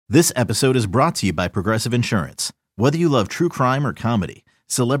This episode is brought to you by Progressive Insurance. Whether you love true crime or comedy,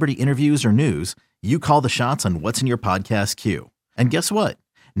 celebrity interviews or news, you call the shots on what's in your podcast queue. And guess what?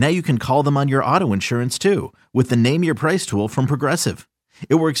 Now you can call them on your auto insurance too with the Name Your Price tool from Progressive.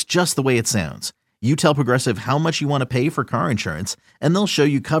 It works just the way it sounds. You tell Progressive how much you want to pay for car insurance, and they'll show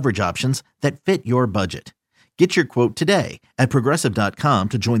you coverage options that fit your budget. Get your quote today at Progressive.com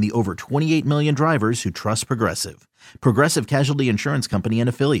to join the over 28 million drivers who trust Progressive. Progressive Casualty Insurance Company and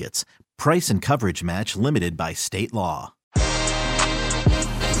Affiliates. Price and coverage match limited by state law.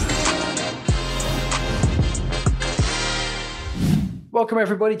 Welcome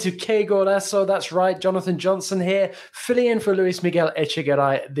everybody to Que Golazo. That's right, Jonathan Johnson here, filling in for Luis Miguel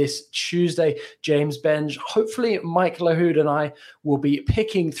Echegaray this Tuesday. James Benge, hopefully Mike Lahoud and I will be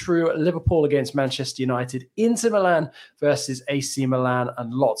picking through Liverpool against Manchester United, Inter Milan versus AC Milan,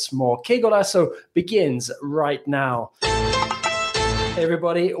 and lots more. Que Golazo begins right now. Hey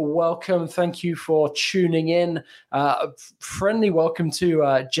everybody, welcome. Thank you for tuning in. Friendly welcome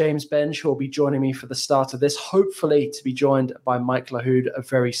to James Benge, who will be joining me for the start of this, hopefully to be joined by Mike Lahoud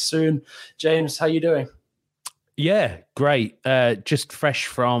very soon. James, how you doing? Yeah, great. Just fresh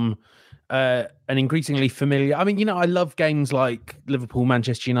from an increasingly familiar... I mean, I love games like Liverpool,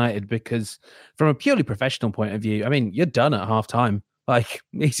 Manchester United, because from a purely professional point of view, I mean, you're done at half-time. Like,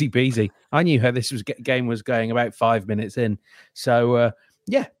 easy peasy. I knew how this game was going about 5 minutes in. So,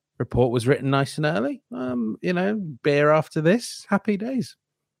 report was written nice and early. Beer after this. Happy days.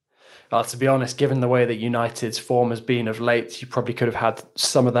 Well, to be honest, given the way that United's form has been of late, you probably could have had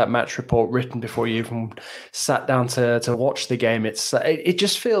some of that match report written before you even sat down to watch the game. It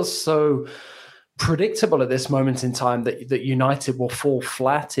just feels so predictable at this moment in time that United will fall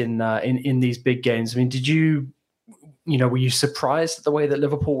flat in these big games. I mean, were you surprised at the way that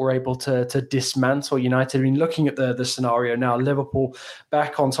Liverpool were able to dismantle United? I mean, looking at the scenario now, Liverpool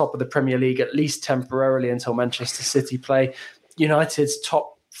back on top of the Premier League, at least temporarily until Manchester City play. United's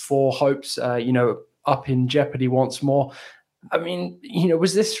top four hopes, up in jeopardy once more. I mean,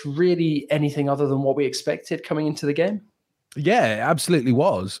 was this really anything other than what we expected coming into the game? Yeah, it absolutely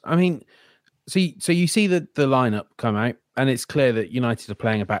was. I mean, so you see the lineup come out, and it's clear that United are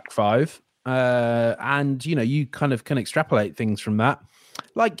playing a back five. And you kind of can extrapolate things from that.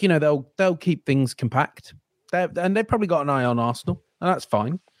 Like, they'll keep things compact. And they've probably got an eye on Arsenal, and that's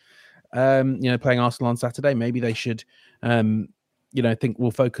fine. Playing Arsenal on Saturday, maybe they should, think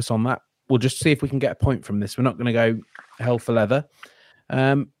we'll focus on that. We'll just see if we can get a point from this. We're not going to go hell for leather.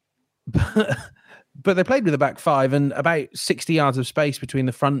 But they played with a back five and about 60 yards of space between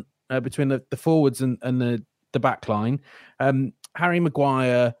the front, between the forwards and the back line. Harry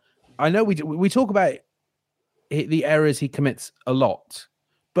Maguire. I know we talk about the errors he commits a lot,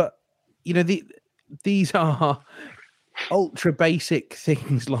 but these are ultra basic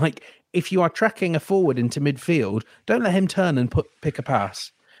things. Like, if you are tracking a forward into midfield, don't let him turn and pick a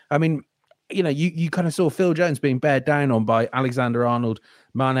pass. I mean, you kind of saw Phil Jones being bared down on by Alexander-Arnold,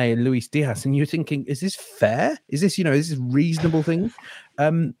 Mane, and Luis Diaz, and you're thinking, is this fair? Is this is this a reasonable thing?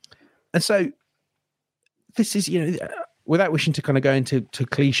 And so this is without wishing to kind of go into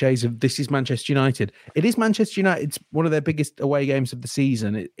cliches of this is Manchester United, it is Manchester United's one of their biggest away games of the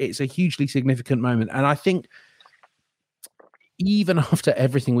season. It's a hugely significant moment. And I think even after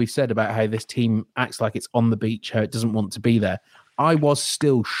everything we've said about how this team acts like it's on the beach, how it doesn't want to be there, I was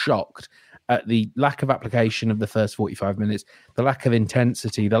still shocked at the lack of application of the first 45 minutes, the lack of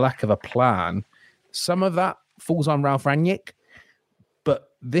intensity, the lack of a plan. Some of that falls on Ralph Rangnick, but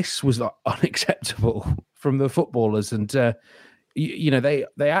this was unacceptable from the footballers, and they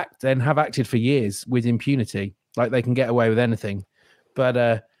act and have acted for years with impunity, like they can get away with anything. But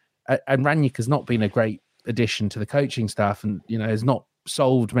and Rangnick has not been a great addition to the coaching staff, and has not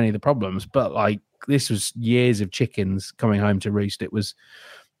solved many of the problems. But this was years of chickens coming home to roost. It was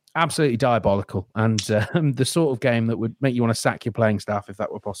absolutely diabolical, and the sort of game that would make you want to sack your playing staff if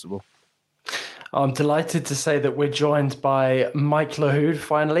that were possible. I'm delighted to say that we're joined by Mike Lahoud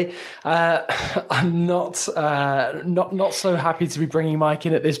finally. I'm not so happy to be bringing Mike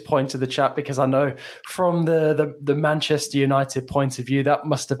in at this point of the chat, because I know from the Manchester United point of view that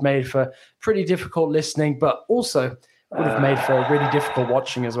must have made for pretty difficult listening, but also would have made for really difficult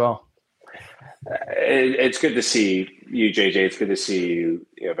watching as well. It's good to see you, JJ. It's good to see you,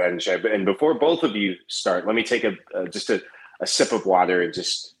 Benj. And before both of you start, let me take just a sip of water and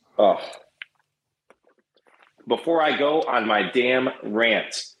just before I go on my damn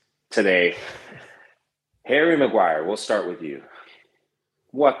rant today. Harry Maguire, we'll start with you.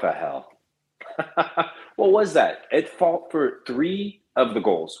 What the hell? What was that? At fault for 3 of the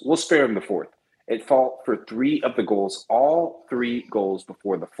goals. We'll spare him the 4th. at fault for 3 of the goals, all 3 goals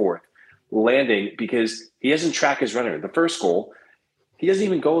before the 4th, landing because he doesn't track his runner. The first goal, he doesn't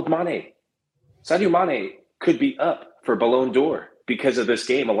even go with Mane. Sadio Mane could be up for Ballon d'Or because of this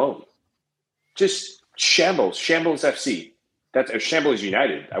game alone. Just shambles FC. That's Shambles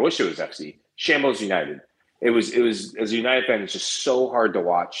United. I wish it was FC. Shambles United. It was as a United fan, it's just so hard to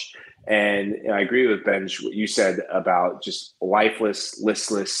watch. And I agree with Benj, what you said about just lifeless,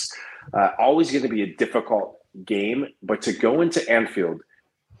 listless, always going to be a difficult game. But to go into Anfield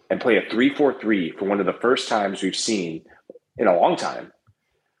and play a 3-4-3 for one of the first times we've seen in a long time,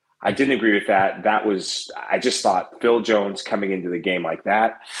 I didn't agree with that. I just thought Phil Jones coming into the game like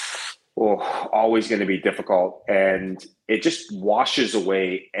that, always going to be difficult. And it just washes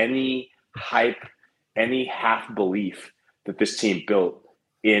away any hype, any half belief that this team built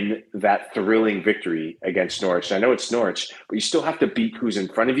in that thrilling victory against Norwich. I know it's Norwich, but you still have to beat who's in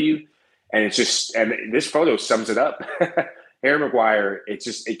front of you. And it's just, and this photo sums it up. Harry Maguire,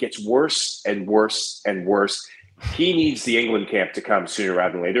 it gets worse and worse and worse. He needs the England camp to come sooner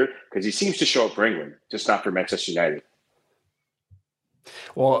rather than later because he seems to show up for England, just not for Manchester United.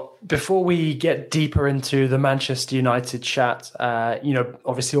 Well, before we get deeper into the Manchester United chat,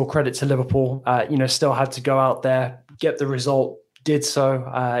 obviously all credit to Liverpool, still had to go out there, get the result, did so,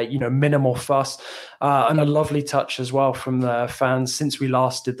 minimal fuss, and a lovely touch as well from the fans. Since we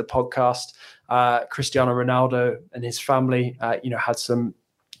last did the podcast, Cristiano Ronaldo and his family, had some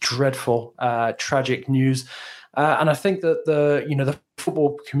dreadful, tragic news. And I think that the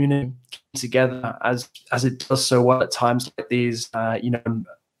football community came together as it does so well at times like these,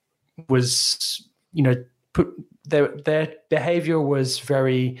 their behavior was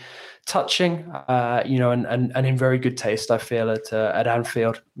very touching, and in very good taste, I feel, at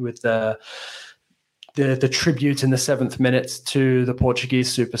Anfield with the tribute in the 7th minute to the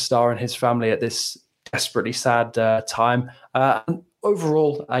Portuguese superstar and his family at this desperately sad time. And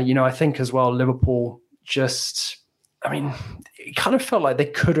overall, I think as well, Liverpool it kind of felt like they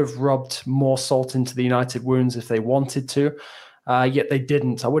could have rubbed more salt into the United wounds if they wanted to, yet they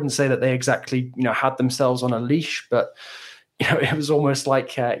didn't. I wouldn't say that they exactly, had themselves on a leash, but it was almost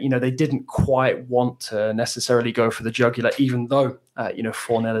like, they didn't quite want to necessarily go for the jugular, even though,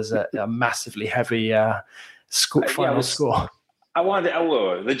 4-0 is a massively heavy final score. I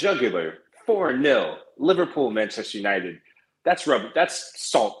wanted the jugular, 4-0, Liverpool, Manchester United. That's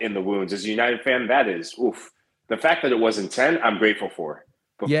salt in the wounds. As a United fan, that is, oof. The fact that it wasn't 10, I'm grateful for.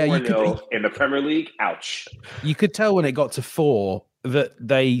 But 4-0 in the Premier League, ouch. You could tell when it got to 4 that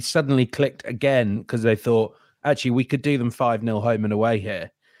they suddenly clicked again because they thought, actually, we could do them 5-0 home and away here.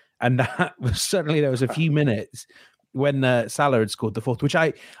 And that was certainly, there was a few minutes when Salah had scored the 4th, which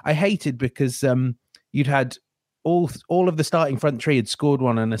I hated because you'd had all of the starting front three had scored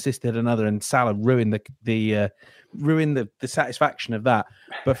one and assisted another, and Salah ruined the satisfaction of that.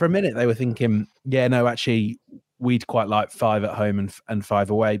 But for a minute they were thinking, yeah, no, actually we'd quite like 5 at home and 5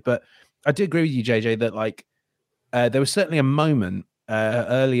 away. But I do agree with you, JJ, that there was certainly a moment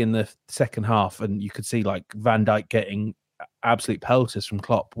early in the second half, and you could see like Van Dijk getting absolute pelters from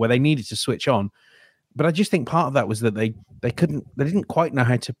Klopp, where they needed to switch on. But I just think part of that was that they didn't quite know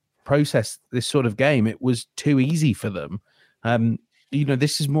how to process this sort of game. It was too easy for them.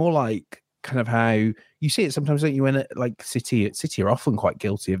 This is more like kind of how you see it sometimes, don't you, when like City are often quite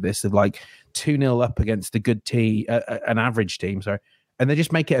guilty of this, of like 2-0 up against a good team, an average team, sorry, and they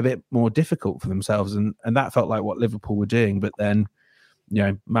just make it a bit more difficult for themselves. And that felt like what Liverpool were doing. But then,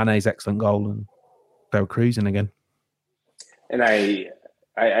 Mane's excellent goal and they were cruising again. And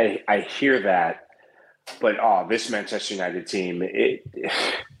I hear that, but this Manchester United team,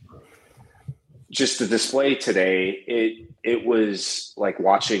 just the display today, it was like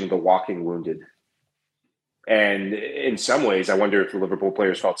watching The Walking Wounded. And in some ways, I wonder if the Liverpool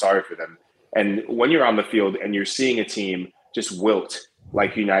players felt sorry for them. And when you're on the field and you're seeing a team just wilt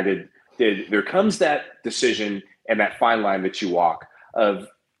like United did, there comes that decision and that fine line that you walk of,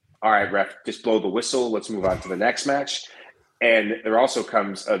 all right, ref, just blow the whistle. Let's move on to the next match. And there also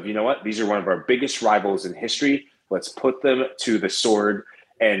comes of, you know what? These are one of our biggest rivals in history. Let's put them to the sword.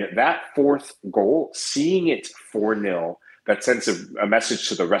 And that 4th goal, seeing it 4-0, that sends a message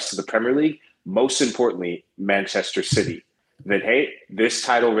to the rest of the Premier League, most importantly, Manchester City, that, hey, this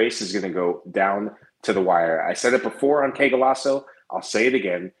title race is going to go down to the wire. I said it before on Que Golazo. I'll say it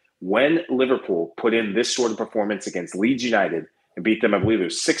again. When Liverpool put in this sort of performance against Leeds United and beat them, I believe it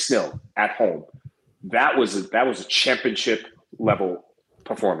was 6-0 at home, that was a championship level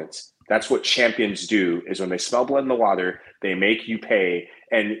performance. That's what champions do, is when they smell blood in the water, they make you pay.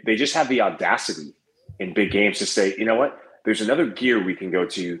 And they just have the audacity in big games to say, you know what, there's another gear we can go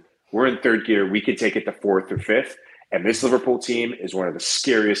to. We're in third gear. We could take it to fourth or fifth. And this Liverpool team is one of the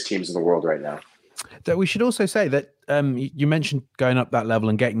scariest teams in the world right now. So we should also say that you mentioned going up that level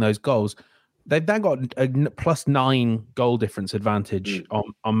and getting those goals. They've now got a +9 goal difference advantage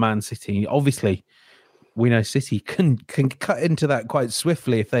on Man City. Obviously, we know City can cut into that quite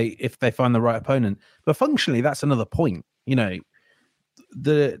swiftly if they find the right opponent. But functionally, that's another point.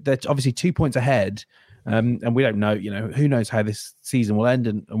 They're obviously 2 points ahead, and we don't know. Who knows how this season will end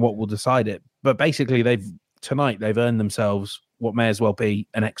and what will decide it. But basically, tonight they've earned themselves what may as well be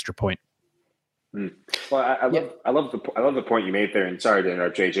an extra point. Well, I love the point you made there. And sorry to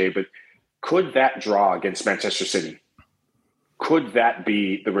interrupt, JJ, but could that draw against Manchester City? Could that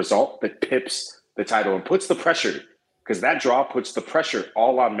be the result that pips the title and puts the pressure? Because that draw puts the pressure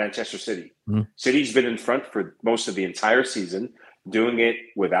all on Manchester City. City's been in front for most of the entire season, doing it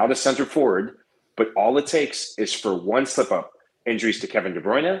without a center forward. But all it takes is for one slip up. Injuries to Kevin De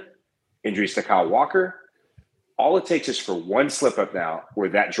Bruyne, injuries to Kyle Walker. All it takes is for one slip up now where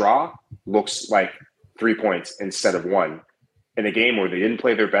that draw looks like 3 points instead of one. In a game where they didn't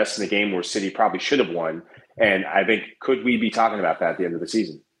play their best, in a game where City probably should have won. And I think, could we be talking about that at the end of the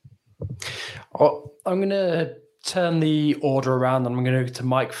season? Oh, I'm going to turn the order around. I'm going to go to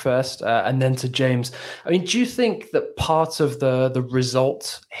Mike first and then to James. I mean, do you think that part of the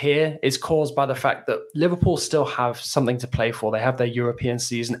result here is caused by the fact that Liverpool still have something to play for? They have their European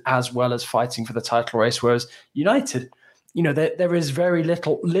season as well as fighting for the title race, whereas United, there is very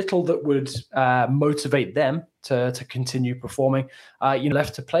little that would motivate them to continue performing.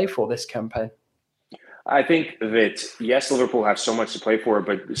 Left to play for this campaign. I think that, yes, Liverpool have so much to play for,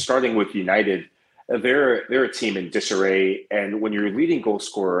 but starting with United, they're a team in disarray. And when your leading goal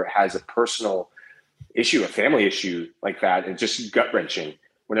scorer has a personal issue, a family issue like that, and just gut-wrenching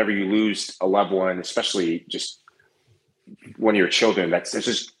whenever you lose a loved one, especially just one of your children, that's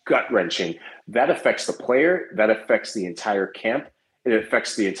just gut-wrenching. That affects the player. That affects the entire camp. It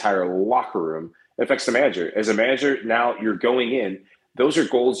affects the entire locker room. It affects the manager. As a manager, now you're going in. Those are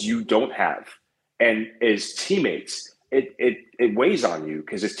goals you don't have. And as teammates, it weighs on you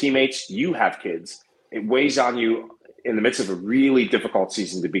because as teammates, you have kids. It weighs on you in the midst of a really difficult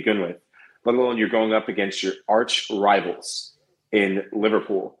season to begin with, let alone you're going up against your arch rivals in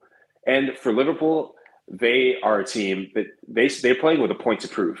Liverpool. And for Liverpool, they are a team that they're playing with a point to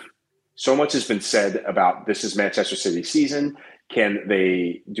prove. So much has been said about this is Manchester City's season. Can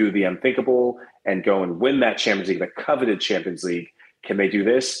they do the unthinkable and go and win that Champions League, the coveted Champions League? Can they do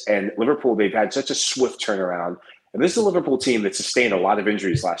this? And Liverpool, they've had such a swift turnaround. And this is a Liverpool team that sustained a lot of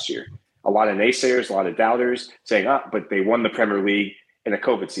injuries last year. A lot of naysayers, a lot of doubters saying, but they won the Premier League in a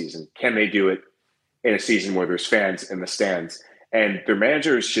COVID season. Can they do it in a season where there's fans in the stands? And their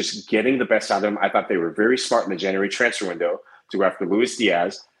manager is just getting the best out of them. I thought they were very smart in the January transfer window to go after Luis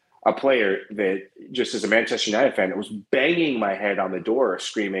Diaz, a player that, just as a Manchester United fan, it was banging my head on the door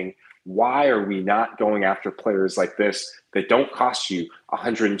screaming, why are we not going after players like this that don't cost you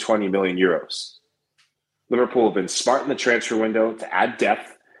 120 million euros? Liverpool have been smart in the transfer window to add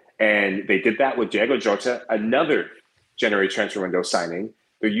depth, and they did that with Diego Jota, another January transfer window signing.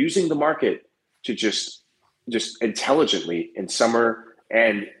 They're using the market to just intelligently in summer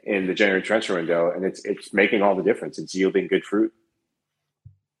and in the January transfer window, and it's making all the difference. It's yielding good fruit.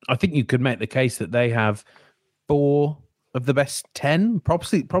 I think you could make the case that they have 4 of the best 10,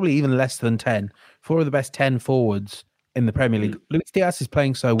 probably even less than 10, 4 of the best 10 forwards in the Premier League. Luis Diaz is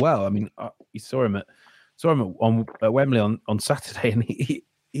playing so well. I mean, you saw him at Wembley on Saturday, and he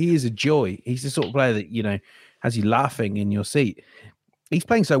is a joy. He's the sort of player that, has you laughing in your seat. He's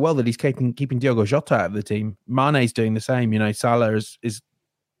playing so well that he's keeping Diogo Jota out of the team. Mane's doing the same. Salah is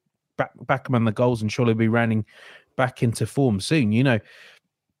back among the goals and surely be rounding back into form soon.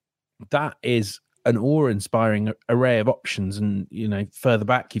 That is an awe-inspiring array of options. And, further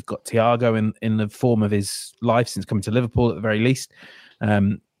back, you've got Thiago in the form of his life since coming to Liverpool at the very least.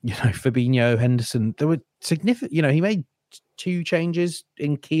 Fabinho, Henderson, there were significant, he made 2 changes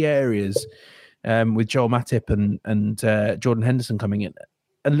in key areas with Joel Matip and Jordan Henderson coming in.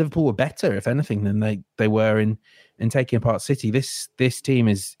 And Liverpool were better, if anything, than they were in taking apart City. This team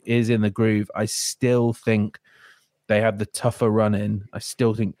is in the groove. I still think they have the tougher run in. I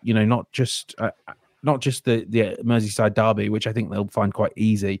still think, not just the Merseyside derby, which I think they'll find quite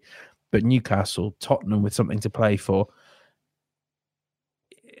easy, but Newcastle, Tottenham with something to play for.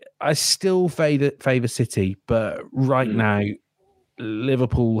 I still favour City, but right now,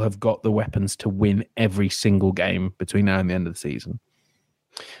 Liverpool have got the weapons to win every single game between now and the end of the season.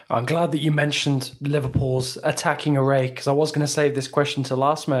 I'm glad that you mentioned Liverpool's attacking array, because I was going to save this question to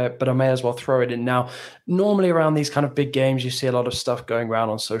last minute, but I may as well throw it in now. Normally around these kind of big games, you see a lot of stuff going around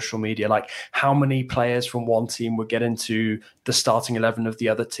on social media, like how many players from one team would get into the starting 11 of the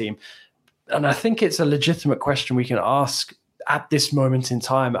other team. And I think it's a legitimate question we can ask at this moment in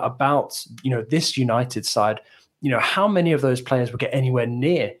time about, this United side. How many of those players would get anywhere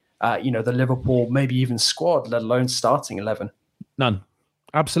near, the Liverpool, maybe even squad, let alone starting 11? None.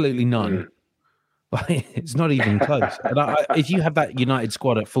 Absolutely none. It's not even close. And if you have that United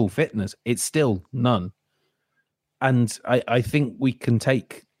squad at full fitness, it's still none. And I think we can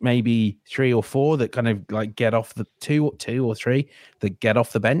take maybe 3 or 4 that kind of like get off the two or three that get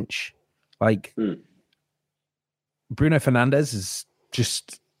off the bench. Like Bruno Fernandes is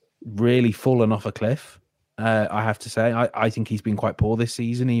just really fallen off a cliff. I have to say, I think he's been quite poor this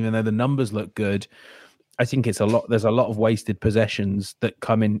season, even though the numbers look good. I think it's a lot. There's a lot of wasted possessions that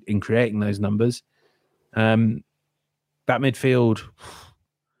come in creating those numbers. That midfield.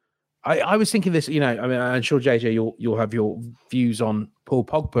 I was thinking this. I'm sure JJ, you'll have your views on Paul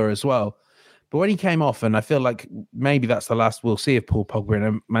Pogba as well. But when he came off, and I feel like maybe that's the last we'll see of Paul Pogba in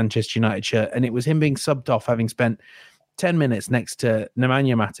a Manchester United shirt, and it was him being subbed off, having spent 10 minutes next to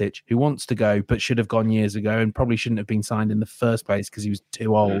Nemanja Matic, who wants to go but should have gone years ago and probably shouldn't have been signed in the first place because he was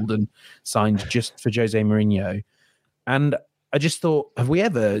too old and signed just for Jose Mourinho. And I just thought, have we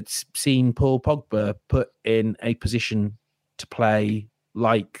ever seen Paul Pogba put in a position to play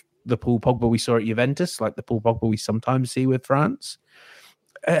like the Paul Pogba we saw at Juventus, like the Paul Pogba we sometimes see with France?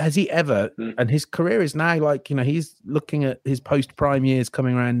 Has he ever? And his career is now like, he's looking at his post-prime years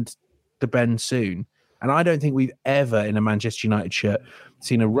coming around the bend soon. And I don't think we've ever, in a Manchester United shirt,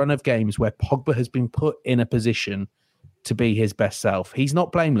 seen a run of games where Pogba has been put in a position to be his best self. He's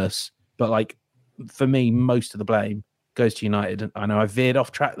not blameless, but like for me, most of the blame goes to United. And I know I veered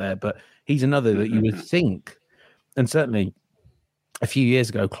off track there, but he's another that you would think, and certainly a few years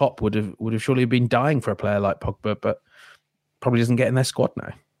ago, Klopp would have surely been dying for a player like Pogba, but probably doesn't get in their squad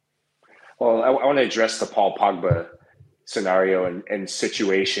now. Well, I want to address the Paul Pogba scenario and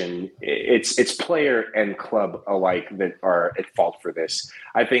situation. It's player and club alike that are at fault for this.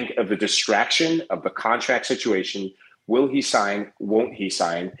 I think of the distraction of the contract situation. Will he sign? Won't he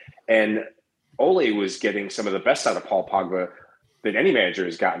sign? And Ole was getting some of the best out of Paul Pogba that any manager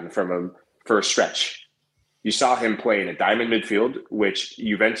has gotten from him for a stretch. You saw him play in a diamond midfield, which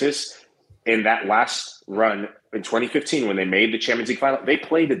Juventus in that last run in 2015 when they made the Champions League final, they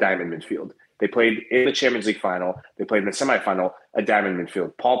played the diamond midfield. They played in the Champions League final. They played in the semifinal, a diamond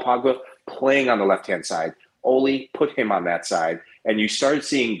midfield. Paul Pogba playing on the left-hand side. Ole put him on that side. And you started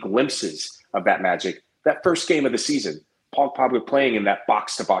seeing glimpses of that magic. That first game of the season, Paul Pogba playing in that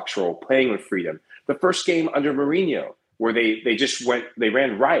box-to-box role, playing with freedom. The first game under Mourinho, where they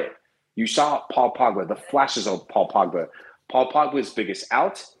ran riot. You saw Paul Pogba, the flashes of Paul Pogba. Paul Pogba's biggest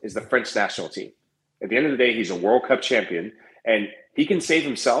out is the French national team. At the end of the day, he's a World Cup champion, and he can save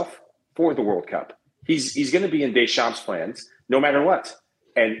himself for the World Cup. He's going to be in Deschamps' plans no matter what.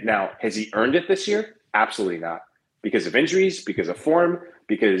 And now, has he earned it this year? Absolutely not. Because of injuries, because of form,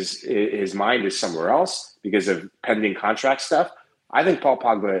 because his mind is somewhere else, because of pending contract stuff. I think Paul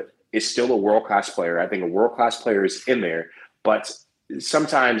Pogba is still a world-class player. I think a world-class player is in there. But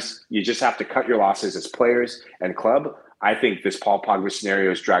sometimes you just have to cut your losses as players and club. I think this Paul Pogba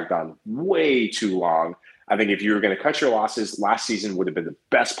scenario is dragged on way too long. I think if you were going to cut your losses, last season would have been the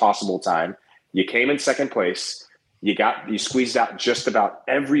best possible time. You came in second place. You squeezed out just about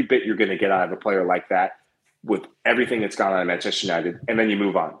every bit you're going to get out of a player like that with everything that's gone on at Manchester United, and then you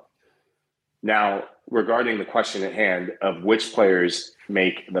move on. Now, regarding the question at hand of which players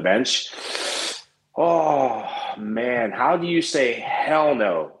make the bench, oh, man, how do you say hell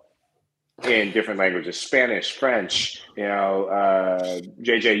no in different languages? Spanish, French,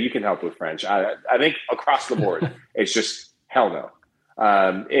 JJ, you can help with French. I think across the board, it's just hell no.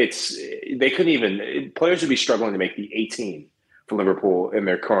 They couldn't even, players would be struggling to make the 18 for Liverpool in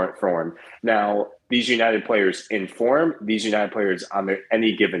their current form. Now, these United players in form, these United players on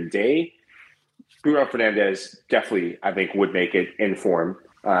any given day, Bruno Fernandes definitely, I think, would make it in form.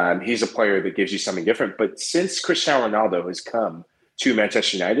 He's a player that gives you something different. But since Cristiano Ronaldo has come to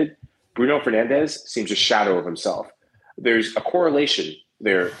Manchester United, Bruno Fernandes seems a shadow of himself. There's a correlation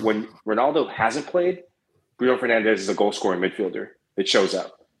there. When Ronaldo hasn't played, Bruno Fernandes is a goal-scoring midfielder that shows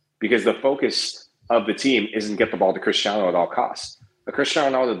up because the focus of the team isn't get the ball to Cristiano at all costs. A Cristiano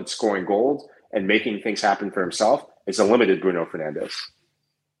Ronaldo that's scoring goals and making things happen for himself is a limited Bruno Fernandes.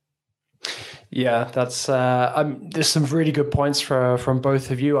 Yeah, that's there's some really good points from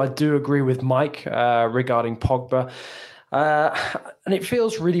both of you. I do agree with Mike regarding Pogba. And it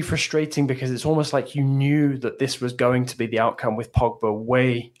feels really frustrating because it's almost like you knew that this was going to be the outcome with Pogba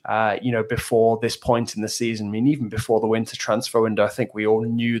way, before this point in the season. I mean, even before the winter transfer window, I think we all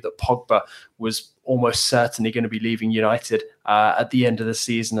knew that Pogba was almost certainly going to be leaving United at the end of the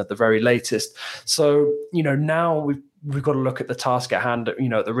season at the very latest. So, now we've got to look at the task at hand,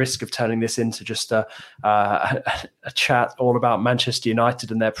 at the risk of turning this into just a chat all about Manchester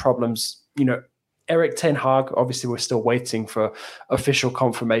United and their problems. Erik ten Hag, obviously we're still waiting for official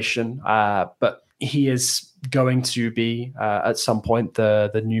confirmation, but he is going to be at some point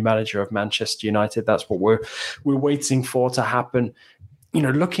the new manager of Manchester United. That's what we're waiting for to happen.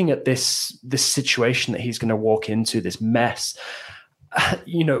 Looking at this situation that he's going to walk into, this mess,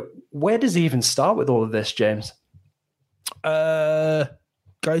 where does he even start with all of this, James? Go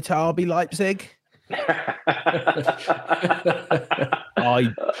to RB Leipzig.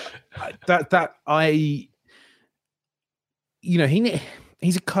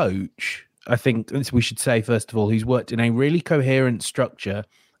 He's a coach. I think we should say, first of all, he's worked in a really coherent structure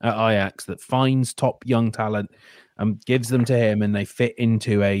at Ajax that finds top young talent and gives them to him, and they fit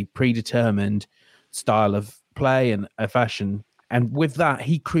into a predetermined style of play and a fashion. And with that,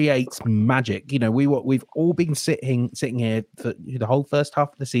 he creates magic. We've all been sitting here for the whole first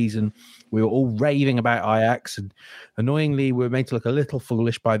half of the season. We were all raving about Ajax, and annoyingly, we were made to look a little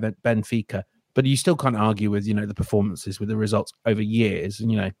foolish by Benfica. But you still can't argue with the performances, with the results over years,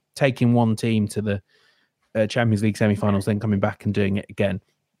 and taking one team to the Champions League semi-finals, then coming back and doing it again.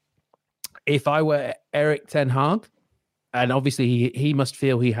 If I were Erik ten Hag, and obviously he must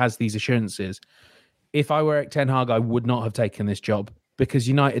feel he has these assurances. If I were Erik ten Hag, I would not have taken this job, because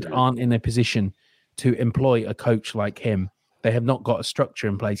United aren't in a position to employ a coach like him. They have not got a structure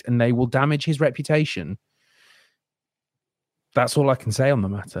in place, and they will damage his reputation. That's all I can say on the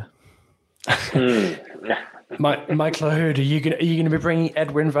matter. Michael Hood, are you going to be bringing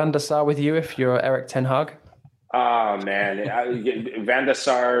Edwin van der Sar with you if you're Erik ten Hag? Oh, man. Van der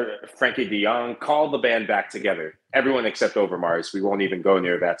Sar, Frankie de Jong, call the band back together. Everyone except Overmars. We won't even go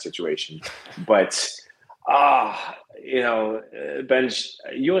near that situation. But, Benj,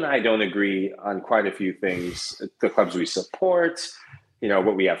 you and I don't agree on quite a few things. The clubs we support,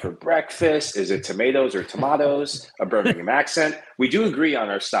 what we have for breakfast. Is it tomatoes or tomatoes? A Birmingham accent. We do agree on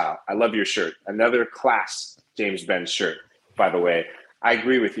our style. I love your shirt. Another class James Benz shirt, by the way. I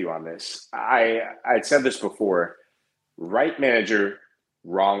agree with you on this. I'd said this before. Right manager,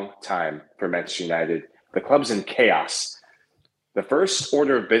 wrong time for Manchester United. The club's in chaos. The first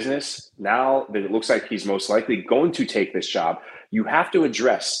order of business, now that it looks like he's most likely going to take this job, you have to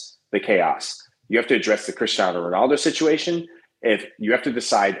address the chaos. You have to address the Cristiano Ronaldo situation. If you have to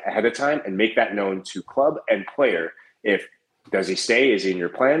decide ahead of time and make that known to club and player, does he stay? Is he in your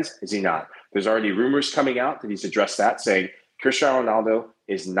plans? Is he not? There's already rumors coming out that he's addressed that, saying Cristiano Ronaldo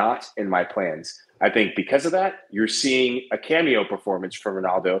is not in my plans. I think because of that, you're seeing a cameo performance from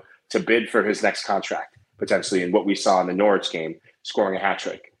Ronaldo to bid for his next contract, potentially, in what we saw in the Norwich game, scoring a hat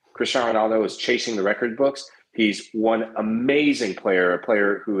trick. Cristiano Ronaldo is chasing the record books. He's one amazing player, a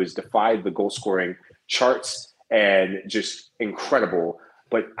player who has defied the goal scoring charts and just incredible.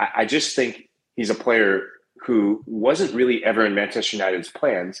 But I just think he's a player who wasn't really ever in Manchester United's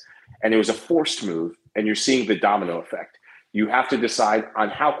plans, and it was a forced move, and you're seeing the domino effect. You have to decide on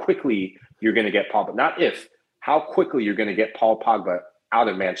how quickly you're going to get Paul, but not if, how quickly you're going to get Paul Pogba out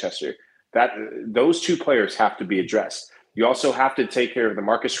of Manchester. Those two players have to be addressed. You also have to take care of the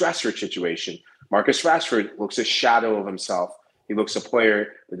Marcus Rashford situation. Marcus Rashford looks a shadow of himself. He looks a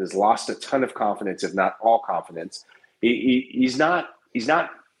player that has lost a ton of confidence, if not all confidence. He's not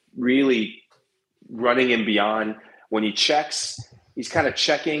really running in beyond. When he checks, he's kind of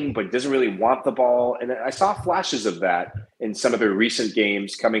checking, but doesn't really want the ball. And I saw flashes of that in some of the recent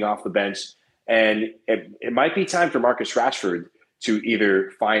games coming off the bench. And it might be time for Marcus Rashford to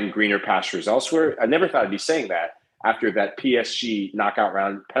either find greener pastures elsewhere. I never thought I'd be saying that after that PSG knockout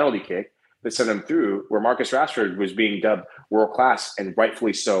round penalty kick that sent him through, where Marcus Rashford was being dubbed world-class, and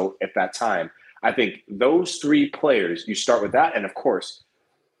rightfully so at that time. I think those three players, you start with that. And of course,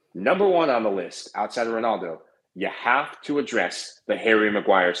 number one on the list outside of Ronaldo, you have to address the Harry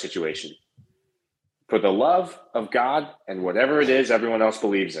Maguire situation. For the love of God and whatever it is everyone else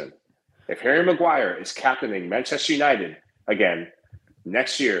believes in, if Harry Maguire is captaining Manchester United again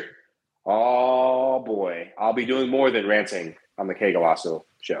next year, oh boy, I'll be doing more than ranting on the Kay Galasso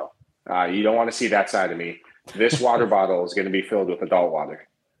show. You don't want to see that side of me. This water bottle is going to be filled with adult water.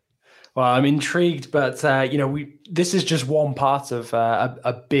 Well, I'm intrigued, but this is just one part of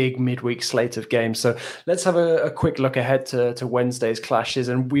a big midweek slate of games. So let's have a quick look ahead to Wednesday's clashes,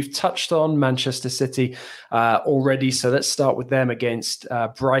 and we've touched on Manchester City already. So let's start with them against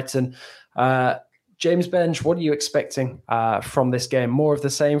Brighton. James Benge, what are you expecting from this game? More of the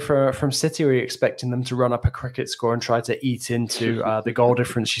same from City, or are you expecting them to run up a cricket score and try to eat into the goal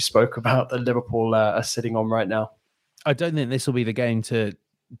difference you spoke about that Liverpool are sitting on right now? I don't think this will be the game to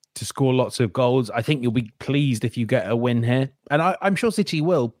score lots of goals. I think you'll be pleased if you get a win here. And I'm sure City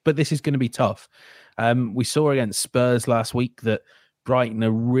will, but this is going to be tough. We saw against Spurs last week that Brighton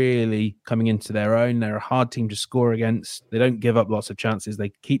are really coming into their own. They're a hard team to score against. They don't give up lots of chances.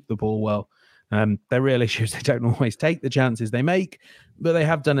 They keep the ball well. Their real issue is they don't always take the chances they make, but they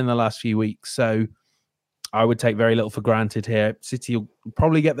have done in the last few weeks. So I would take very little for granted here. City will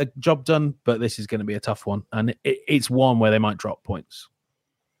probably get the job done, but this is going to be a tough one. And it's one where they might drop points.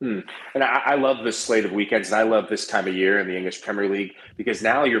 And I love this slate of weekends, and I love this time of year in the English Premier League because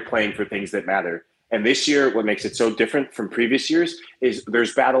now you're playing for things that matter. And this year, what makes it so different from previous years is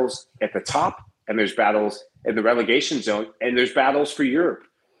there's battles at the top, and there's battles in the relegation zone, and there's battles for Europe.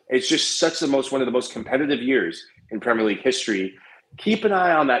 It's just one of the most competitive years in Premier League history. Keep an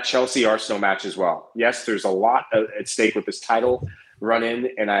eye on that Chelsea-Arsenal match as well. Yes, there's a lot at stake with this title run-in,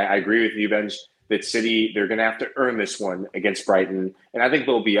 and I agree with you, Benj, that City, they're going to have to earn this one against Brighton. And I think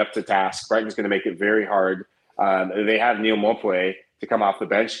they'll be up to task. Brighton's going to make it very hard. They have Neil Maupay to come off the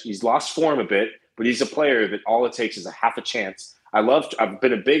bench. He's lost form a bit, but he's a player that all it takes is a half a chance. I've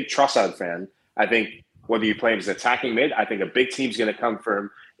been a big Trossard fan. I think whether you play him as attacking mid, I think a big team's going to come for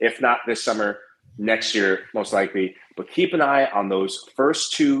him. If not this summer, next year, most likely. But keep an eye on those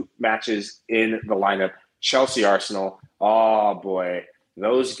first two matches in the lineup. Chelsea-Arsenal. Oh, boy.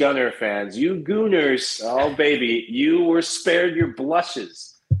 Those Gunner fans, you Gooners, oh baby, you were spared your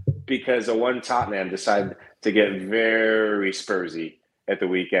blushes because of one Tottenham decided to get very Spursy at the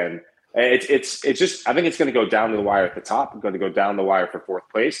weekend. It's just, I think it's going to go down to the wire at the top. It's going to go down the wire for fourth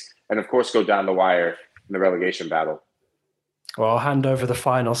place, and of course go down the wire in the relegation battle. Well, I'll hand over the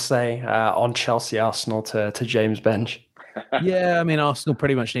final say on Chelsea-Arsenal to James Benge. Yeah, I mean, Arsenal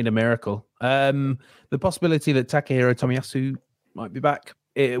pretty much need a miracle. The possibility that Takehiro Tomiyasu might be back,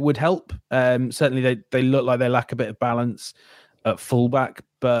 it would help. Certainly they look like they lack a bit of balance at fullback,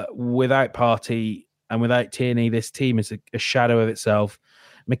 but without Partey and without Tierney, this team is a shadow of itself.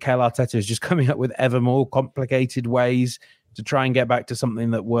 Mikel Arteta is just coming up with ever more complicated ways to try and get back to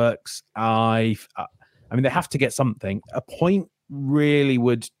something that works. I mean, they have to get something. A point really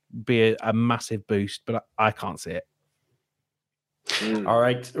would be a massive boost, but I can't see it. All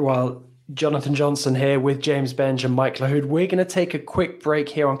right. Well, Jonathan Johnson here with James Benge and Mike Lahoud. We're going to take a quick break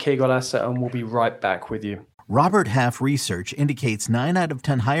here on Que Golazo, and we'll be right back with you. Robert Half research indicates 9 out of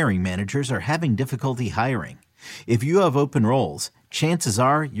 10 hiring managers are having difficulty hiring. If you have open roles, chances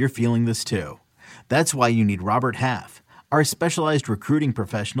are you're feeling this too. That's why you need Robert Half. Our specialized recruiting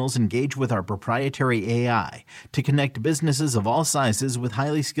professionals engage with our proprietary AI to connect businesses of all sizes with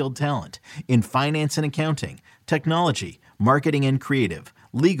highly skilled talent in finance and accounting, technology, marketing and creative,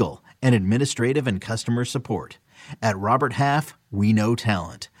 legal, and administrative and customer support. At Robert Half, we know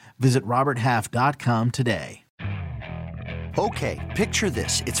talent. Visit roberthalf.com today. Okay, picture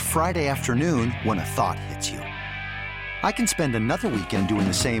this. It's Friday afternoon when a thought hits you. I can spend another weekend doing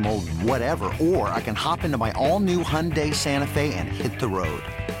the same old whatever, or I can hop into my all-new Hyundai Santa Fe and hit the road.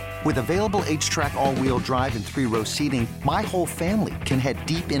 With available H-Track all-wheel drive and 3-row seating, my whole family can head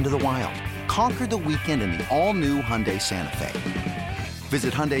deep into the wild. Conquer the weekend in the all-new Hyundai Santa Fe.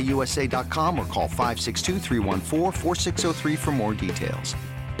 Visit HyundaiUSA.com or call 562-314-4603 for more details.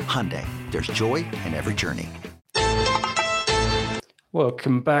 Hyundai, there's joy in every journey.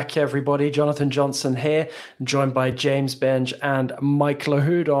 Welcome back, everybody. Jonathan Johnson here, joined by James Benge and Mike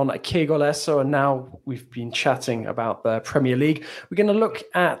Lahoud on Que Golazo. And now we've been chatting about the Premier League. We're going to look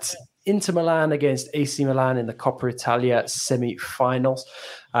at Inter Milan against AC Milan in the Coppa Italia semi-finals.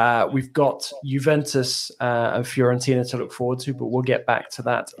 We've got Juventus and Fiorentina to look forward to, but we'll get back to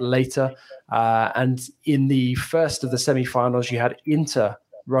that later. And in the first of the semi-finals, you had Inter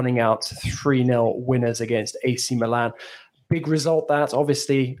running out 3-0 winners against AC Milan. Big result that,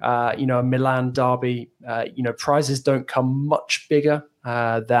 obviously, a Milan derby, prizes don't come much bigger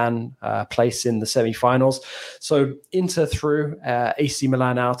than place in the semi-finals. So Inter through, AC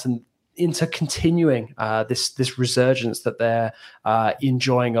Milan out, and Inter continuing this resurgence that they're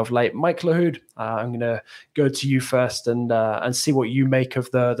enjoying of late. Mike Lahoud, I'm going to go to you first and see what you make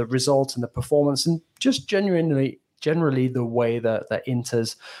of the result and the performance, and just generally the way that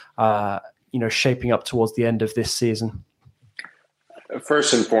Inter's shaping up towards the end of this season.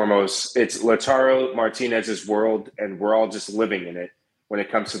 First and foremost, it's Lautaro Martinez's world, and we're all just living in it when it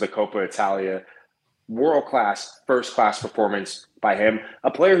comes to the Coppa Italia. World-class, first-class performance by him.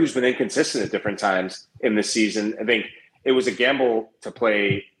 A player who's been inconsistent at different times in the season. I think it was a gamble to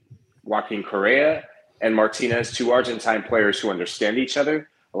play Joaquin Correa and Martinez, two Argentine players who understand each other.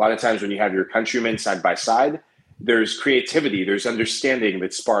 A lot of times when you have your countrymen side by side, there's creativity, there's understanding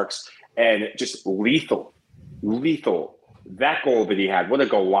that sparks, and just lethal. That goal that he had, what a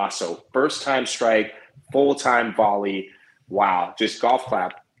golazo. First time strike, full-time volley. Wow, just golf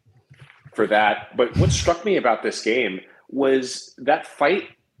clap for that. But what struck me about this game was that fight,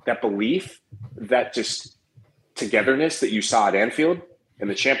 that belief, that just togetherness that you saw at Anfield in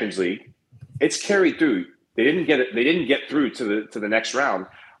the Champions League. It's carried through. They didn't get through to the next round,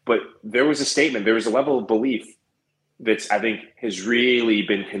 but there was a statement, there was a level of belief that's, I think, has really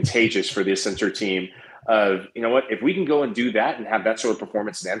been contagious for this Inter team of, you know what, if we can go and do that and have that sort of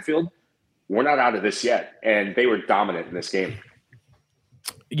performance in Anfield, we're not out of this yet. And they were dominant in this game.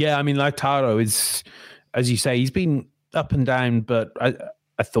 Yeah, I mean, Lautaro is, as you say, he's been up and down, but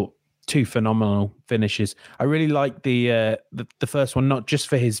I thought two phenomenal finishes. I really like the first one, not just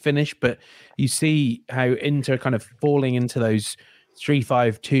for his finish, but you see how Inter kind of falling into those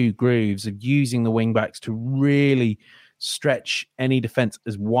 3-5-2 grooves of using the wing backs to really stretch any defense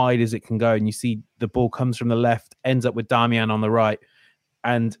as wide as it can go. And you see the ball comes from the left, ends up with Damian on the right,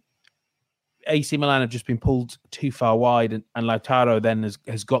 and AC Milan have just been pulled too far wide, and Lautaro then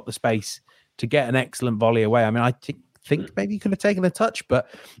has got the space to get an excellent volley away. I mean, I think maybe he could have taken a touch, but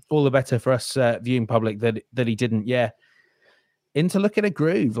all the better for us viewing public that he didn't. Yeah, Inter look at a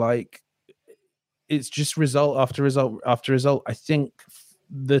groove, like it's just result after result after result. I think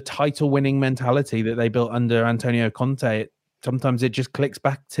the title-winning mentality that they built under Antonio Conte, sometimes it just clicks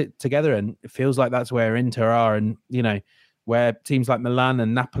back together, and it feels like that's where Inter are, and you know, where teams like Milan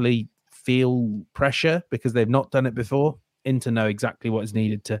and Napoli feel pressure because they've not done it before. Inter know exactly what is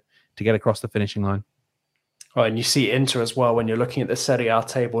needed to get across the finishing line. Oh, and you see Inter as well when you're looking at the Serie A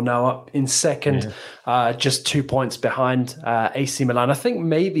table now up in second, just 2 points behind AC Milan. I think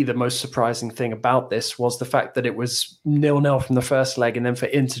maybe the most surprising thing about this was the fact that it was 0-0 from the first leg, and then for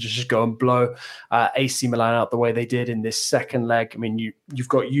Inter to just go and blow AC Milan out the way they did in this second leg. I mean, you've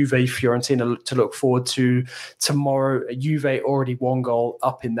got Juve Fiorentina to look forward to tomorrow. Juve already one goal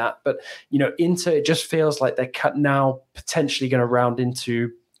up in that, but you know, Inter, it just feels like they're now potentially going to round into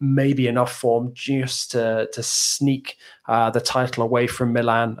maybe enough form just to sneak the title away from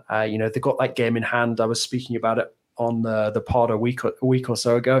Milan. You know, they've got that game in hand. I was speaking about it on the pod a week or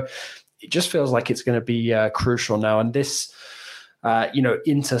so ago. It just feels like it's going to be crucial now. And this, you know,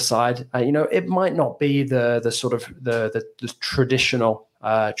 Inter side, you know, it might not be the sort of the traditional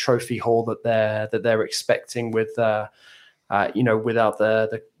trophy haul that they're expecting with you know, without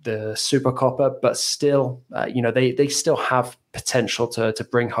the Super Coppa, but still, you know, they still have potential to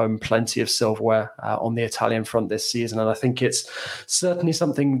bring home plenty of silverware on the Italian front this season. And I think it's certainly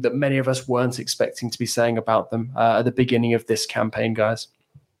something that many of us weren't expecting to be saying about them at the beginning of this campaign, guys.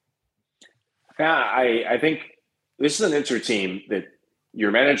 Yeah, I think this is an Inter team that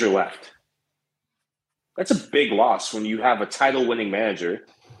your manager left. That's a big loss when you have a title-winning manager,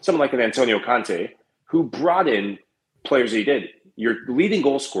 someone like an Antonio Conte, who brought in players that he did. Your leading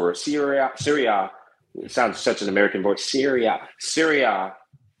goal scorer, Serie A, it sounds such an American voice, Serie A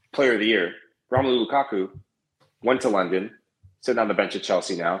player of the year, Romelu Lukaku, went to London, sitting on the bench at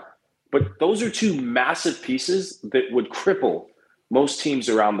Chelsea now. But those are two massive pieces that would cripple most teams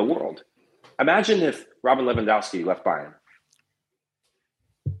around the world. Imagine if Robin Lewandowski left Bayern.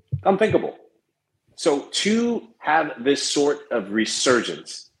 Unthinkable. So to have this sort of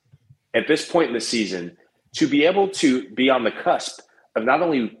resurgence at this point in the season, to be able to be on the cusp of not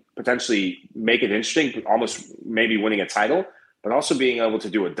only potentially make it interesting, almost maybe winning a title, but also being able to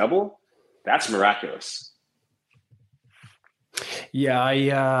do a double, that's miraculous.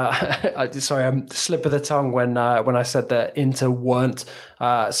 Yeah, sorry, I'm slip of the tongue when I said that Inter weren't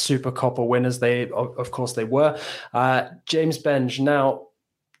Super Coppa winners. They, of course, they were. James Benge. Now,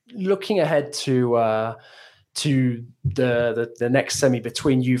 looking ahead to the next semi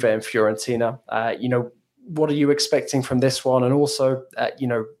between Juve and Fiorentina, you know, what are you expecting from this one? And also, you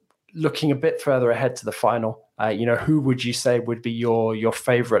know, looking a bit further ahead to the final, you know, who would you say would be your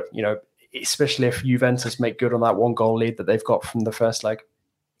favorite, you know, especially if Juventus make good on that 1-goal lead that they've got from the first leg?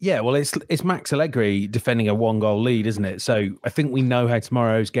 Yeah, well, it's Max Allegri defending a 1-goal lead, isn't it? So I think we know how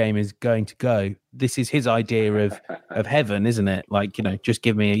tomorrow's game is going to go. This is his idea of heaven, isn't it? Like, you know, just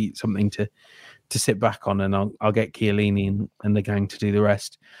give me something to sit back on, and I'll get Chiellini and the gang to do the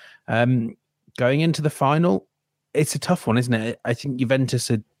rest. Going into the final, it's a tough one, isn't it? I think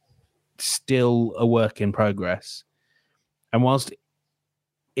Juventus are still a work in progress, and whilst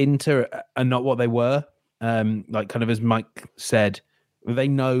Inter are not what they were, like kind of as Mike said, they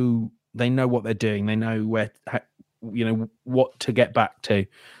know what they're doing. They know what to get back to.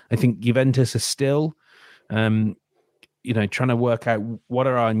 I think Juventus are still, trying to work out what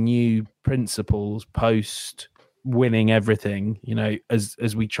are our new principles post winning everything,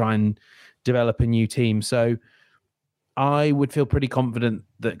 as we try and develop a new team. So I would feel pretty confident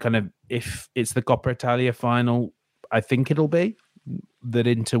that kind of if it's the Coppa Italia final, I think it'll be that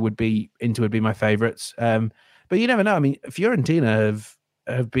Inter would be my favourites. But you never know. I mean, Fiorentina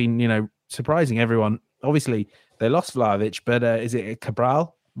have been, surprising everyone. Obviously, they lost Vlahovic, but is it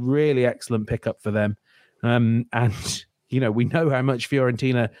Cabral? Really excellent pickup for them. And we know how much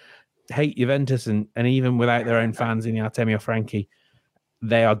Fiorentina hate Juventus, and even without their own fans in the Artemio Franchi,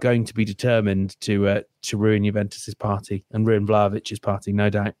 they are going to be determined to ruin Juventus's party and ruin Vlahovic's party, no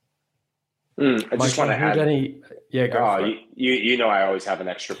doubt. I just want to add. I always have an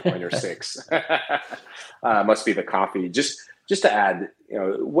extra point or 6. Must be the coffee. Just to add,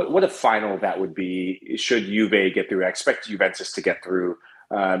 what a final that would be should Juve get through. I expect Juventus to get through,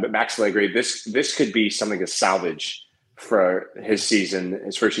 but Max Allegri, this could be something to salvage for his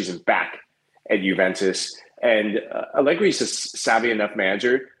first season back at Juventus. And Allegri's a savvy enough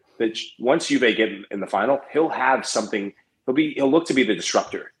manager that once Juve get in the final, he'll have something. He'll look to be the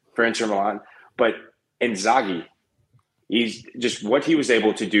disruptor for Inter Milan. But Inzaghi, he's just what he was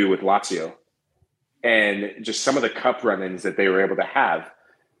able to do with Lazio, and just some of the cup run-ins that they were able to have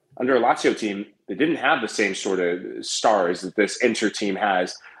under a Lazio team that didn't have the same sort of stars that this Inter team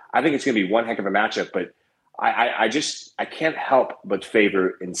has. I think it's going to be one heck of a matchup. But I can't help but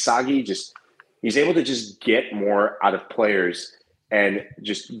favor Inzaghi. He's able to just get more out of players and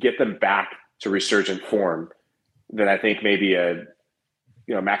just get them back to resurgent form than I think maybe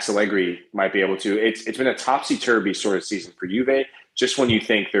Max Allegri might be able to. It's been a topsy-turvy sort of season for Juve. Just when you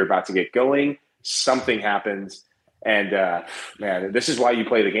think they're about to get going, something happens. And, man, this is why you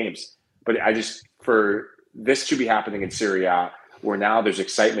play the games. But for this to be happening in Serie A, where now there's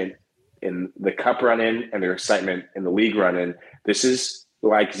excitement in the cup run-in and there's excitement in the league run-in, this is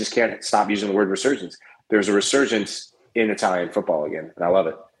why I just can't stop using the word resurgence. There's a resurgence in Italian football again, and I love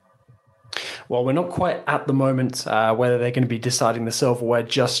it. Well, we're not quite at the moment whether they're going to be deciding the silverware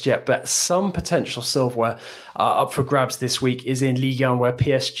just yet, but some potential silverware up for grabs this week is in Ligue 1, where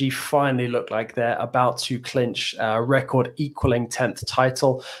PSG finally look like they're about to clinch a record-equaling 10th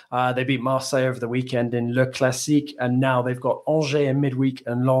title. They beat Marseille over the weekend in Le Classique, and now they've got Angers in midweek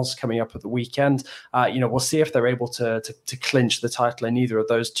and Lens coming up at the weekend. We'll see if they're able to clinch the title in either of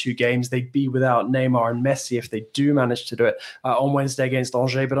those two games. They'd be without Neymar and Messi if they do manage to do it on Wednesday against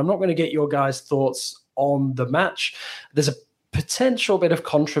Angers, but I'm not going to get your guys' thoughts on the match. There's a potential bit of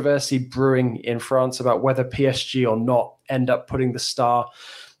controversy brewing in France about whether PSG or not end up putting the star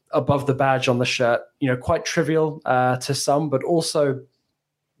above the badge on the shirt. Quite trivial to some, but also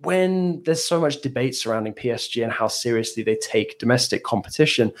when there's so much debate surrounding PSG and how seriously they take domestic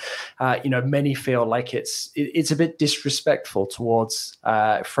competition, many feel like it's a bit disrespectful towards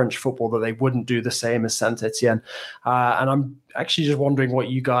French football that they wouldn't do the same as Saint-Etienne. And I'm actually just wondering what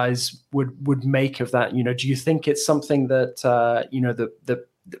you guys would make of that. Do you think it's something that, the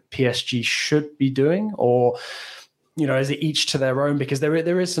PSG should be doing, or, is it each to their own? Because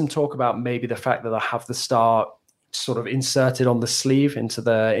there is some talk about maybe the fact that I have the star sort of inserted on the sleeve into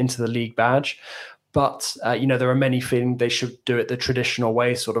the league badge. But, there are many feeling they should do it the traditional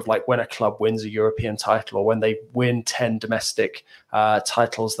way, sort of like when a club wins a European title or when they win 10 domestic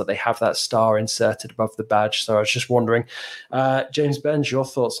titles, that they have that star inserted above the badge. So I was just wondering, James Benz, your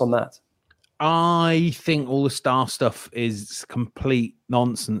thoughts on that? I think all the star stuff is complete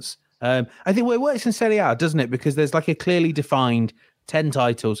nonsense. I think it works in Serie A, doesn't it? Because there's like a clearly defined 10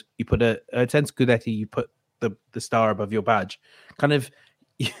 titles. You put a 10 Scudetti, you put the star above your badge. Kind of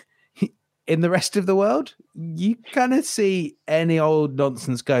in the rest of the world, you kind of see any old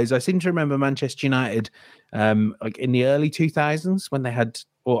nonsense goes. I seem to remember Manchester United, like in the early 2000s, when they had,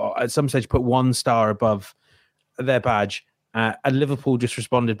 or at some stage, put one star above their badge, and Liverpool just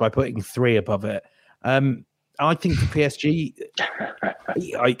responded by putting 3 above it. I think the PSG,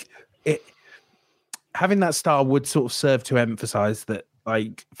 having that star would sort of serve to emphasize that.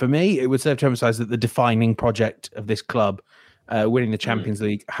 Like, for me, it would serve to emphasize that the defining project of this club, winning the Champions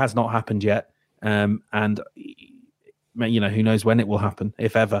League, has not happened yet. And, who knows when it will happen,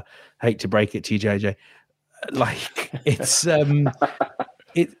 if ever. Hate to break it to you, JJ. Like, it's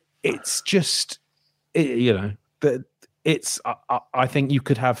just, I think you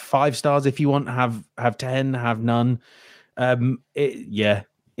could have 5 stars if you want, have 10, have none.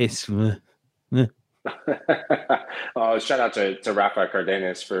 It's. Shout out to Rafa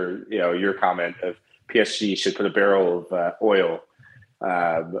Cardenas for your comment of PSG should put a barrel of oil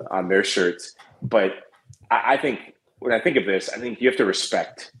on their shirts. But I think when I think of this, I think you have to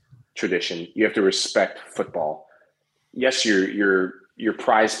respect tradition. You have to respect football. Yes, your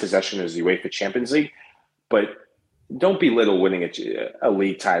prized possession is the UEFA Champions League, but don't belittle winning a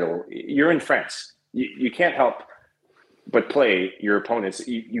league title. You're in France. You can't help but play your opponents.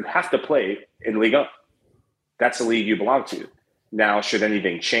 You have to play in Ligue 1. That's the league you belong to. Now, should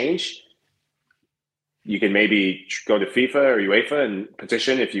anything change, you can maybe go to FIFA or UEFA and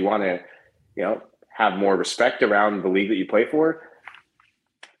petition if you want to, have more respect around the league that you play for,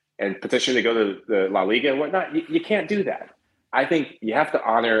 and petition to go to the La Liga and whatnot. You can't do that. I think you have to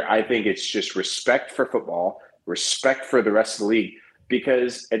honor. I think it's just respect for football, respect for the rest of the league,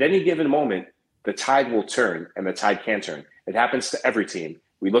 because at any given moment, the tide will turn, and the tide can turn. It happens to every team.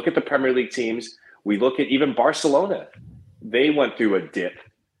 We look at the Premier League teams. We look at even Barcelona. They went through a dip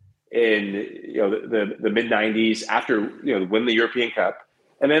in the mid-90s after win the European Cup,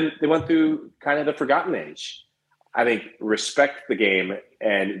 and then they went through kind of the forgotten age. I think respect the game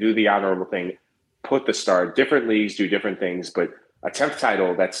and do the honorable thing. Put the star. Different leagues do different things, but a 10th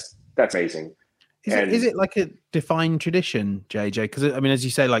title, that's amazing. Is it like a defined tradition, JJ? Because I mean, as you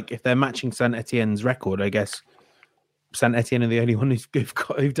say, like if they're matching Saint Etienne's record, I guess Saint Etienne are the only one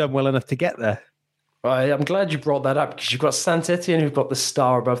who've done well enough to get there. I'm glad you brought that up, because you've got Saint Etienne who've got the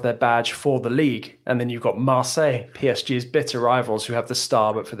star above their badge for the league, and then you've got Marseille, PSG's bitter rivals, who have the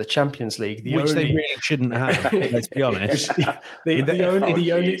star but for the Champions League, which they really shouldn't have. Let's be honest. the only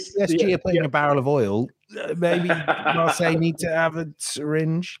PSG are playing a barrel of oil. Maybe Marseille need to have a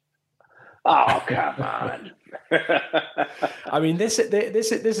syringe. Oh, come on. I mean, this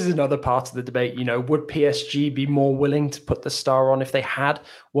is another part of the debate. Would PSG be more willing to put the star on if they had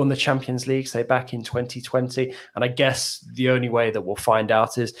won the Champions League, say back in 2020? And I guess the only way that we'll find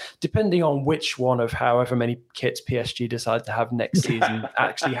out is depending on which one of however many kits PSG decide to have next season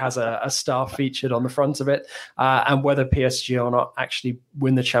actually has a star featured on the front of it, and whether PSG or not actually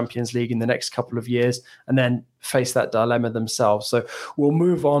win the Champions League in the next couple of years and then face that dilemma themselves. So we'll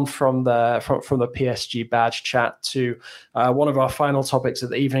move on from the PSG badge chat to one of our final topics of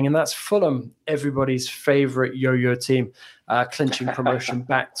the evening, and that's Fulham, everybody's favorite yo-yo team, clinching promotion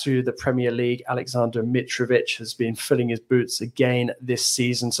back to the Premier League. Alexander Mitrovic has been filling his boots again this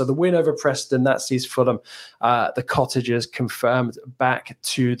season. So the win over Preston, that sees Fulham, the Cottagers, confirmed back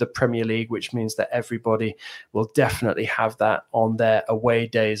to the Premier League, which means that everybody will definitely have that on their away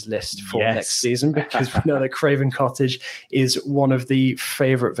days list for next season, because we know that Craven Cottage is one of the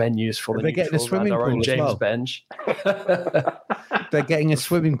favourite venues for the getting a swimming pool own as James well. Bench. They're getting a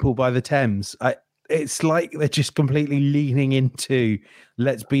swimming pool by the Thames. It's like they're just completely leaning into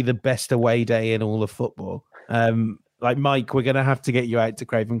let's be the best away day in all of football. Like Mike, we're going to have to get you out to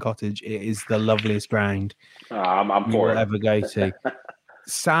Craven Cottage. It is the loveliest ground I'm for it. Ever go to.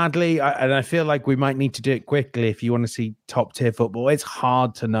 Sadly, I feel like we might need to do it quickly if you want to see top tier football. It's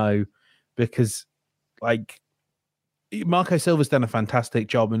hard to know because, like, Marco Silva's done a fantastic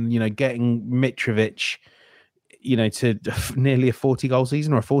job, and getting Mitrovic, to nearly a 40-goal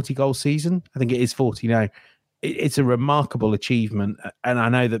season or a 40-goal season. I think it is 40 now. It's a remarkable achievement. And I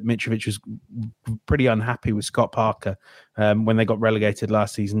know that Mitrovic was pretty unhappy with Scott Parker when they got relegated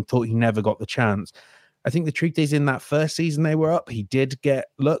last season, thought he never got the chance. I think the truth is, in that first season they were up, he did get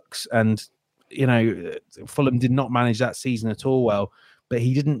looks, and, Fulham did not manage that season at all well, but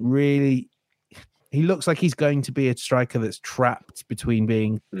he didn't really... He looks like he's going to be a striker that's trapped between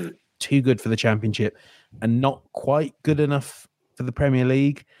being too good for the Championship and not quite good enough for the Premier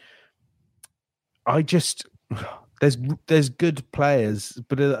League. There's good players,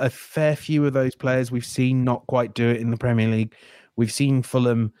 but a fair few of those players we've seen not quite do it in the Premier League. We've seen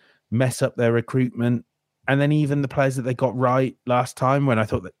Fulham mess up their recruitment, and then even the players that they got right last time, when I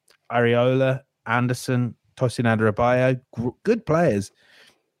thought that Areola, Anderson, Tosin Adarabioyo, good players,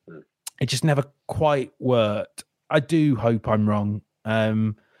 it just never quite worked. I do hope I'm wrong.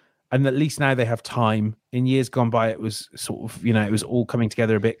 And at least now they have time. In years gone by, it was sort of, it was all coming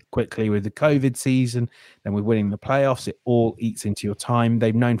together a bit quickly with the COVID season. Then we're winning the playoffs. It all eats into your time.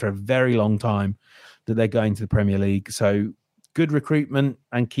 They've known for a very long time that they're going to the Premier League. So good recruitment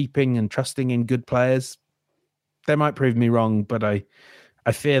and keeping and trusting in good players. They might prove me wrong, but I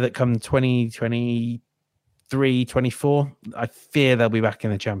fear that come 2023, 24, I fear they'll be back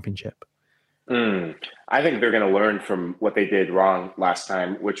in the Championship. I think they're going to learn from what they did wrong last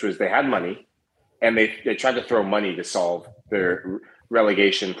time, which was they had money. and they tried to throw money to solve their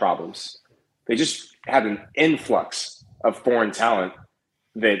relegation problems. They just had an influx of foreign talent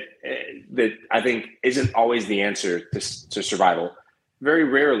that I think isn't always the answer to survival. Very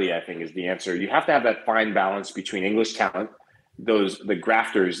rarely, I think, is the answer. You have to have that fine balance between English talent, the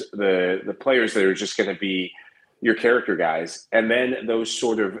grafters, the players that are just going to be your character guys, and then those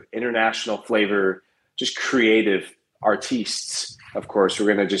sort of international flavor, just creative artistes. Of course, we're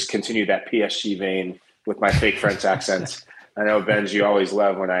going to just continue that PSG vein with my fake French accent. I know, Benj, you always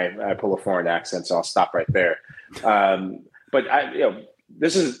love when I pull a foreign accent, so I'll stop right there. But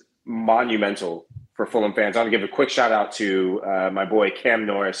this is monumental for Fulham fans. I want to give a quick shout out to my boy Cam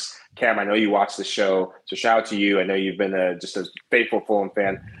Norris. Cam, I know you watch the show, so shout out to you. I know you've been just a faithful Fulham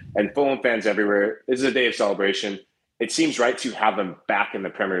fan, and Fulham fans everywhere. This is a day of celebration. It seems right to have them back in the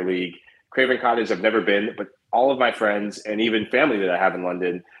Premier League. Craven Cottage I've never been, but all of my friends and even family that I have in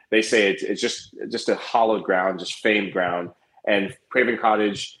London, they say it's just a hallowed ground, just famed ground. And Craven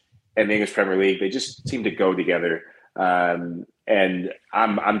Cottage and the English Premier League, they just seem to go together. And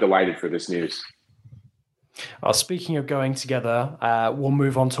I'm delighted for this news. Speaking of going together, we'll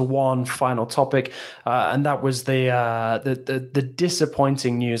move on to one final topic, and that was the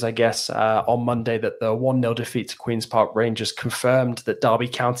disappointing news, I guess, on Monday that the 1-0 defeat to Queen's Park Rangers confirmed that Derby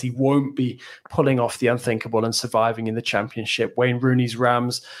County won't be pulling off the unthinkable and surviving in the Championship. Wayne Rooney's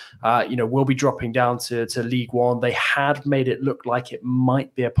Rams, will be dropping down to League One. They had made it look like it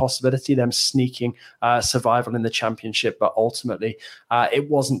might be a possibility, them sneaking survival in the Championship, but ultimately it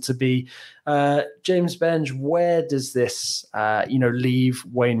wasn't to be. James Benge, where does this, leave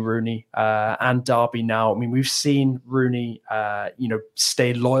Wayne Rooney and Derby now? I mean, we've seen Rooney,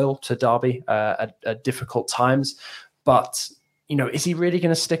 stay loyal to Derby at difficult times, but, is he really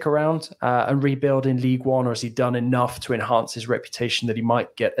going to stick around and rebuild in League One, or has he done enough to enhance his reputation that he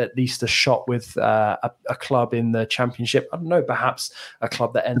might get at least a shot with a club in the Championship? I don't know, perhaps a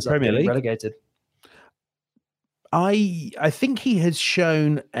club that ends up getting relegated. I think he has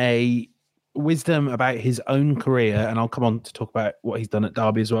shown a wisdom about his own career, and I'll come on to talk about what he's done at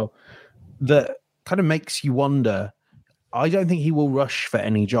Derby as well, that kind of makes you wonder. I don't think he will rush for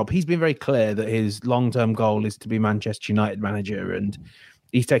any job. He's been very clear that his long-term goal is to be Manchester United manager, and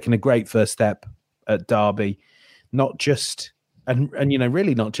he's taken a great first step at Derby. Not just, and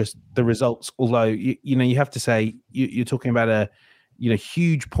really not just the results, although, you have to say, you're talking about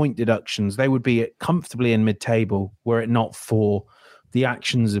huge point deductions. They would be comfortably in mid-table were it not for the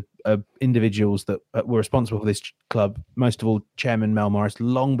actions of individuals that were responsible for this club, most of all Chairman Mel Morris,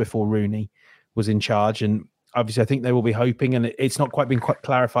 long before Rooney was in charge. And obviously I think they will be hoping, and it's not quite been quite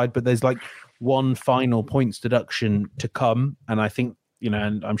clarified, but there's like one final points deduction to come. And I think,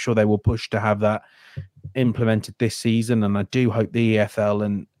 and I'm sure they will push to have that implemented this season. And I do hope the EFL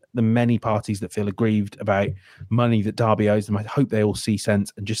and the many parties that feel aggrieved about money that Derby owes them, I hope they all see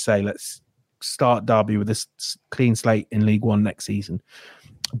sense and just say, let's start Derby with this clean slate in League One next season.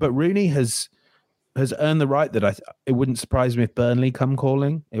 But Rooney has earned the right that it wouldn't surprise me if Burnley come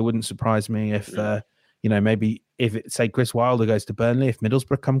calling. It wouldn't surprise me if maybe if say Chris Wilder goes to Burnley, if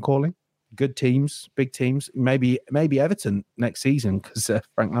Middlesbrough come calling. Good teams, big teams, maybe Everton next season because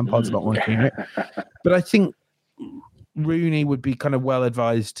Frank Lampard's not wanting it. But I think Rooney would be kind of well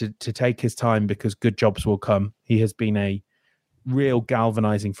advised to take his time because good jobs will come. He has been a real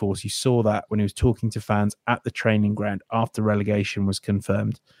galvanizing force. You saw that when he was talking to fans at the training ground after relegation was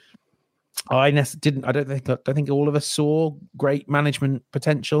confirmed. I don't think all of us saw great management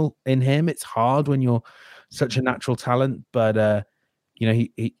potential in him. It's hard when you're such a natural talent, but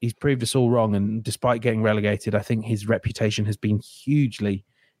he's proved us all wrong. And despite getting relegated, I think his reputation has been hugely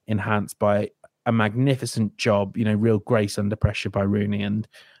enhanced by a magnificent job, real grace under pressure by Rooney. And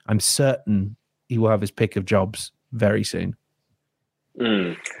I'm certain he will have his pick of jobs very soon.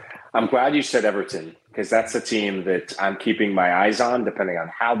 I'm glad you said Everton because that's a team that I'm keeping my eyes on depending on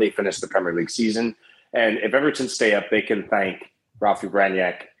how they finish the Premier League season. And if Everton stay up, they can thank Ralphie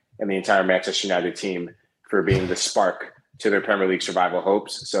Braniak and the entire Manchester United team for being the spark to their Premier League survival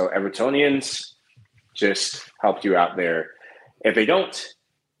hopes. So Evertonians, just helped you out there. If they don't,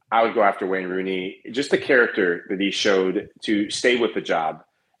 I would go after Wayne Rooney. Just the character that he showed to stay with the job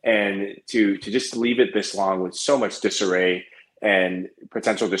and to just leave it this long with so much disarray and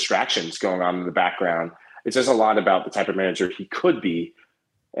potential distractions going on in the background. It says a lot about the type of manager he could be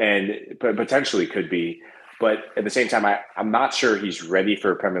and potentially could be. But at the same time, I'm not sure he's ready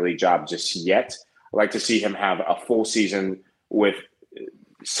for a Premier League job just yet. I'd like to see him have a full season with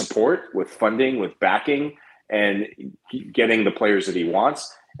support, with funding, with backing, and getting the players that he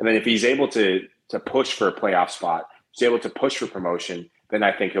wants. And then if he's able to push for a playoff spot, he's able to push for promotion, then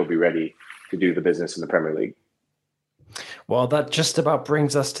I think he'll be ready to do the business in the Premier League. Well, that just about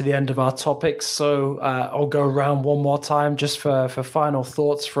brings us to the end of our topics. So I'll go around one more time just for final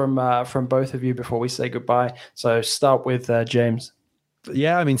thoughts from both of you before we say goodbye. So start with James.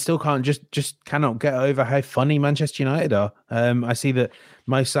 Yeah, I mean, still can't just cannot get over how funny Manchester United are. I see that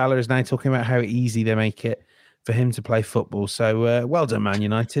Mo Salah is now talking about how easy they make it for him to play football. So well done, Man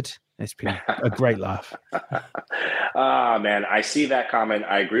United. It's been a great laugh. Man, I see that comment.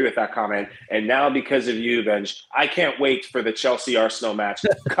 I agree with that comment. And now because of you, Benj, I can't wait for the Chelsea-Arsenal match.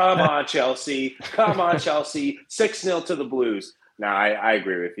 Come on, Chelsea. Come on, Chelsea. 6-0 to the Blues. Now, I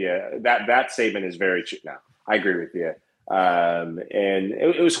agree with you. That statement is very true. Now, I agree with you. And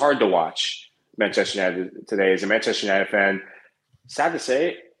it was hard to watch Manchester United today. As a Manchester United fan, sad to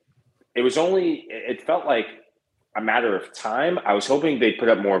say, it felt like a matter of time. I was hoping they'd put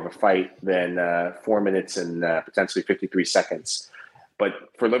up more of a fight than 4 minutes and potentially 53 seconds. But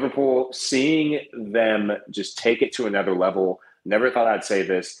for Liverpool, seeing them just take it to another level, never thought I'd say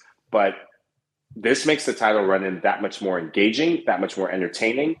this, but this makes the title run-in that much more engaging, that much more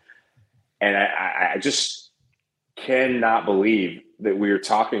entertaining. And I just cannot believe that we are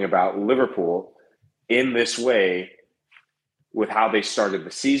talking about Liverpool in this way with how they started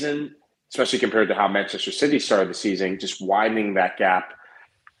the season, especially compared to how Manchester City started the season, just widening that gap.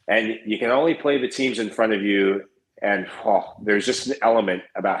 And you can only play the teams in front of you, and there's just an element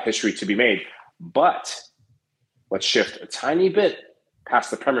about history to be made. But let's shift a tiny bit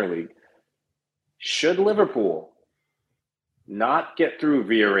past the Premier League. Should Liverpool not get through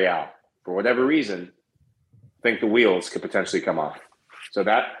Villarreal for whatever reason, I think the wheels could potentially come off. So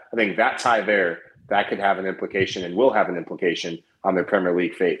I think that tie there, that could have an implication and will have an implication on their Premier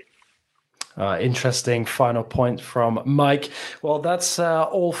League fate. Interesting final point from Mike. Well, that's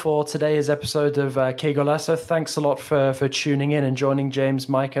all for today's episode of Que Golazo. Thanks a lot for tuning in and joining James,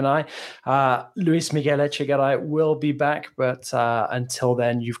 Mike, and I. Luis Miguel Echegaray will be back, but until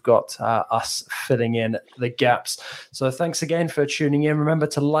then, you've got us filling in the gaps. So thanks again for tuning in. Remember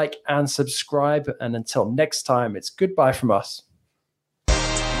to like and subscribe. And until next time, it's goodbye from us.